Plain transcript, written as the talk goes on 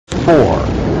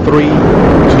3, 2, 1,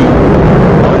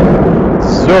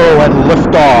 0, and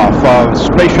liftoff of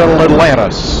Space Shuttle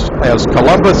Atlantis as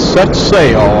Columbus sets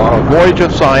sail on a voyage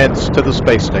of science to the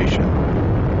space station.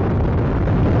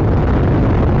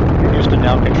 Houston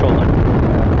now controlling.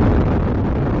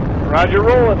 Roger,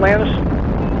 roll, Atlantis.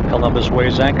 Columbus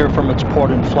weighs anchor from its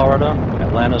port in Florida.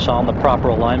 Atlantis on the proper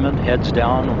alignment, heads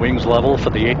down, wings level for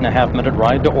the 8.5-minute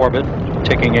ride to orbit,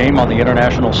 taking aim on the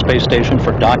International Space Station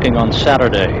for docking on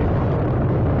Saturday.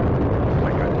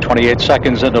 28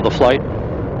 seconds into the flight.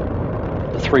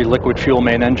 The 3 liquid fuel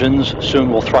main engines soon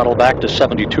will throttle back to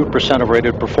 72% of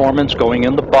rated performance, going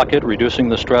in the bucket, reducing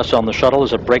the stress on the shuttle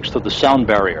as it breaks through the sound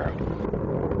barrier.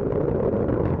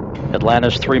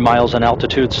 Atlantis 3 miles in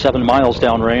altitude, 7 miles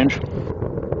downrange.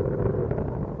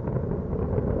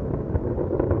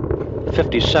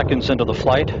 50 seconds into the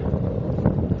flight,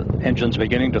 the engine's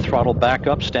beginning to throttle back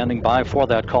up, standing by for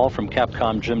that call from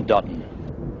Capcom Jim Dutton.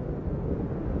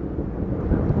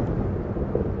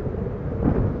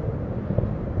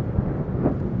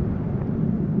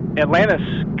 Atlantis,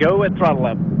 go at throttle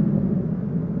up.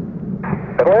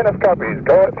 Atlantis copies,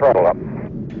 go at throttle up.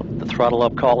 The throttle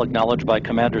up call acknowledged by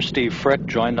Commander Steve Frick,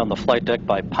 joined on the flight deck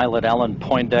by pilot Alan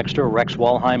Poindexter, Rex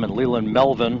Walheim, and Leland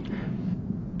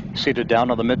Melvin. Seated down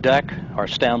on the middeck are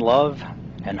Stan Love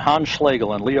and Hans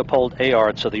Schlegel and Leopold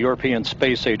Aarts of the European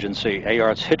Space Agency.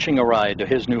 Aarts hitching a ride to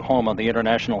his new home on the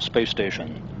International Space Station.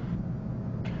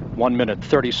 1 minute,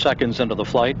 30 seconds into the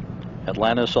flight.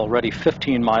 Atlantis already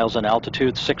 15 miles in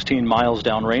altitude, 16 miles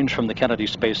downrange from the Kennedy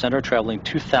Space Center, traveling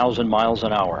 2,000 miles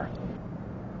an hour.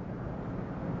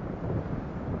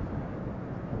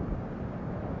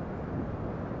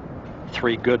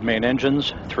 Three good main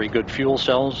engines, 3 good fuel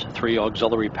cells, 3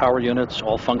 auxiliary power units,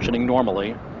 all functioning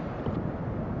normally.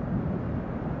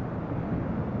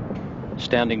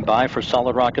 Standing by for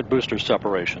solid rocket booster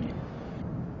separation.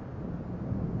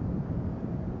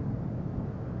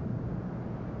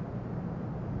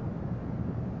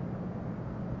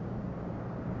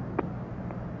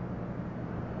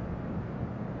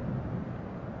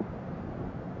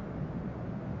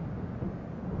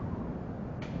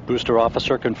 Booster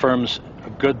officer confirms a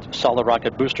good solid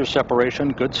rocket booster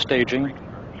separation, good staging.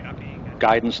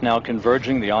 Guidance now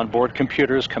converging, the onboard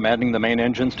computers commanding the main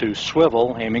engines to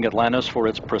swivel, aiming Atlantis for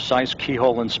its precise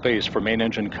keyhole in space for main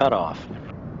engine cutoff.